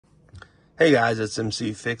Hey guys, it's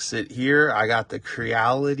Mcfixit here. I got the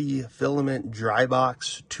Creality Filament Dry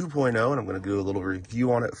Box 2.0 and I'm going to do a little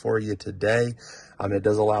review on it for you today. It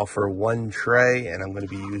does allow for one tray and I'm going to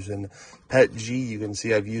be using PETG. You can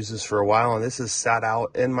see I've used this for a while and this has sat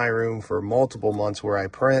out in my room for multiple months where I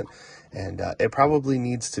print, and it probably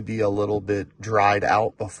needs to be a little bit dried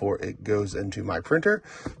out before it goes into my printer.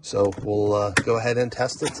 So we'll go ahead and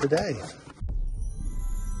test it today.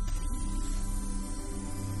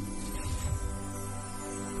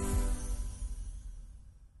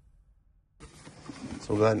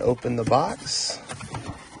 So we'll go ahead and open the box.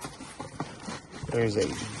 There's a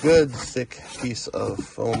good thick piece of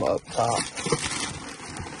foam up top,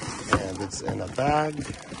 and it's in a bag.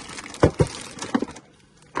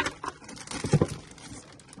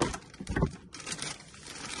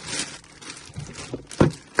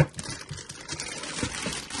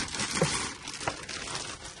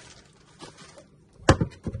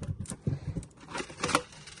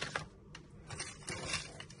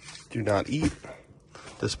 Do not eat.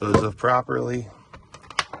 Dispose of properly.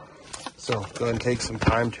 So go ahead and take some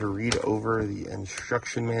time to read over the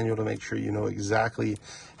instruction manual to make sure you know exactly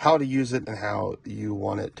how to use it and how you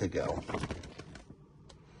want it to go.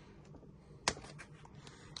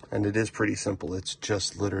 And it is pretty simple. It's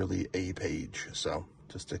just literally a page. So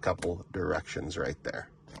just a couple directions right there.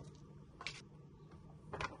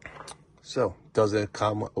 So does it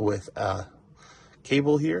come with a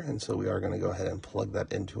cable here? And so we are going to go ahead and plug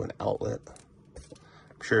that into an outlet.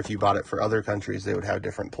 I'm sure if you bought it for other countries, they would have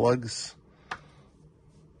different plugs.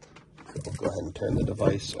 We'll go ahead and turn the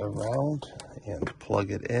device around and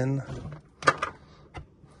plug it in.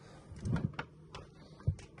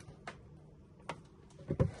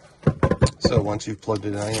 So once you've plugged it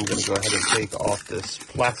in, I'm going to go ahead and take off this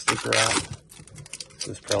plastic wrap. This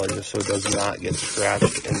is probably just so it does not get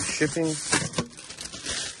scratched in shipping.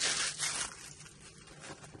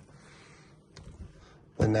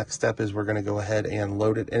 The next step is we're going to go ahead and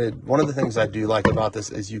load it. And one of the things I do like about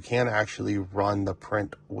this is you can actually run the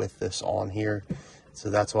print with this on here.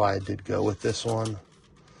 So that's why I did go with this one.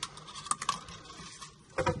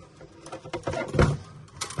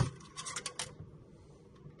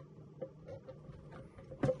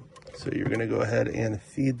 So you're going to go ahead and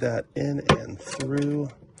feed that in and through.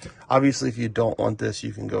 Obviously, if you don't want this,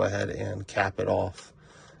 you can go ahead and cap it off,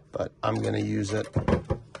 but I'm going to use it.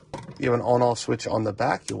 You have an on-off switch on the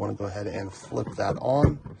back. You'll want to go ahead and flip that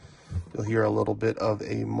on. You'll hear a little bit of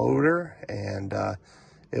a motor, and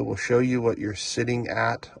it will show you what you're sitting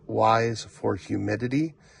at wise for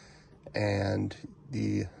humidity, and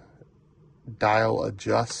the dial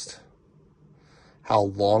adjusts how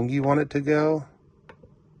long you want it to go.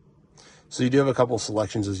 So you do have a couple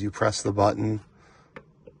selections as you press the button.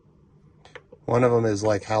 One of them is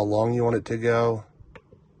like how long you want it to go.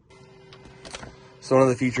 So one of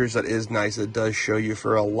the features that is nice, it does show you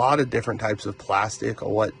for a lot of different types of plastic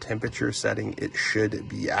what temperature setting it should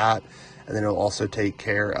be at. And then it'll also take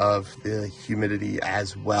care of the humidity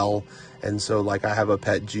as well. And so like I have a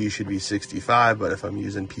PETG should be 65, but if I'm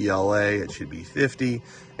using PLA, it should be 50.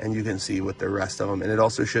 And you can see with the rest of them. And it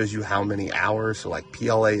also shows you how many hours. So like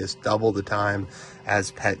PLA is double the time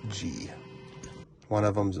as PETG. One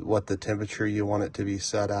of them's what the temperature you want it to be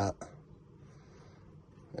set at.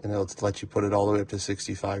 And it'll let you put it all the way up to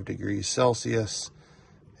 65 degrees Celsius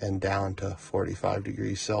and down to 45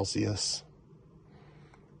 degrees Celsius.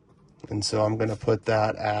 And so I'm going to put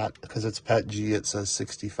that at, because it's PETG, it says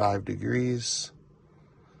 65 degrees.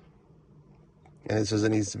 And it says it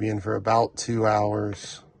needs to be in for about 2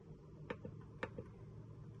 hours.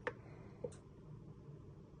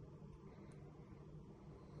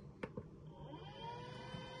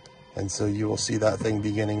 And so you will see that thing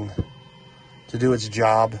beginning to do its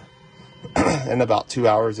job. In about 2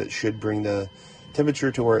 hours, it should bring the temperature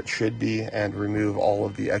to where it should be and remove all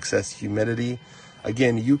of the excess humidity.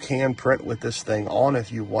 Again, you can print with this thing on if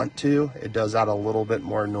you want to. It does add a little bit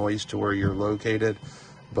more noise to where you're located,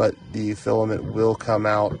 but the filament will come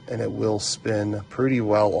out and it will spin pretty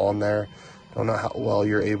well on there. Don't know how well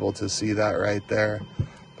you're able to see that right there,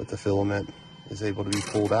 but the filament is able to be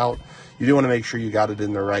pulled out. You do want to make sure you got it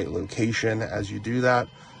in the right location as you do that.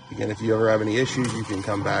 Again, if you ever have any issues, you can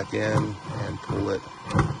come back in and pull it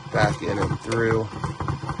back in and through.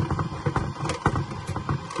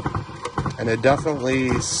 And it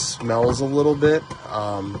definitely smells a little bit.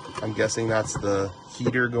 I'm guessing that's the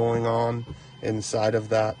heater going on inside of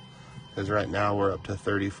that, because right now we're up to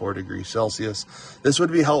 34 degrees Celsius. This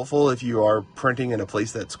would be helpful if you are printing in a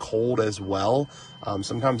place that's cold as well.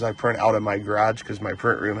 Sometimes I print out of my garage because my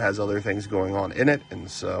print room has other things going on in it, and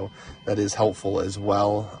so that is helpful as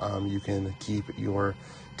well. You can keep your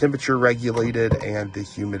temperature regulated and the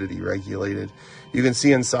humidity regulated. You can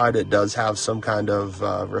see inside it does have some kind of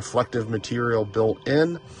reflective material built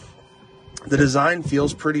in. The design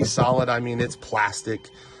feels pretty solid. I mean, it's plastic,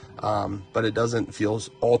 but it doesn't feel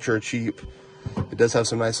ultra cheap. It does have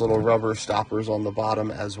some nice little rubber stoppers on the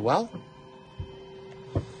bottom as well.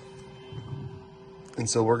 And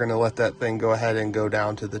so we're gonna let that thing go ahead and go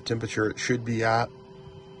down to the temperature it should be at,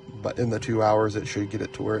 but in the 2 hours, it should get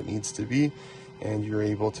it to where it needs to be, and you're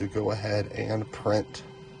able to go ahead and print.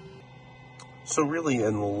 So really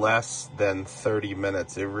in less than 30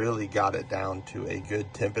 minutes, it really got it down to a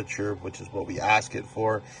good temperature, which is what we ask it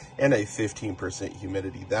for, and a 15%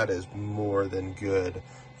 humidity. That is more than good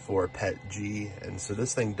for PETG. And so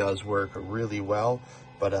this thing does work really well,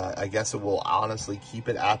 but I guess it will honestly keep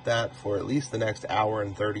it at that for at least the next hour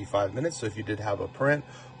and 35 minutes. So if you did have a print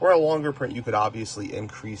or a longer print, you could obviously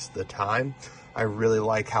increase the time. I really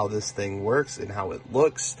like how this thing works and how it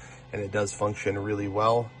looks, and it does function really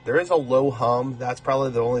well. There is a low hum. That's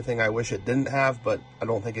probably the only thing I wish it didn't have, but I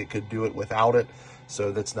don't think it could do it without it.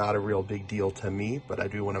 So that's not a real big deal to me, but I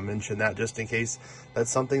do want to mention that just in case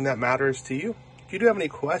that's something that matters to you. If you do have any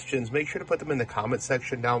questions, make sure to put them in the comment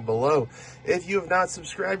section down below. If you have not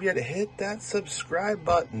subscribed yet, hit that subscribe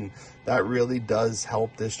button. That really does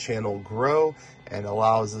help this channel grow and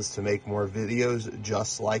allows us to make more videos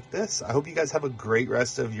just like this. I hope you guys have a great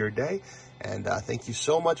rest of your day, and thank you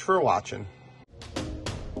so much for watching.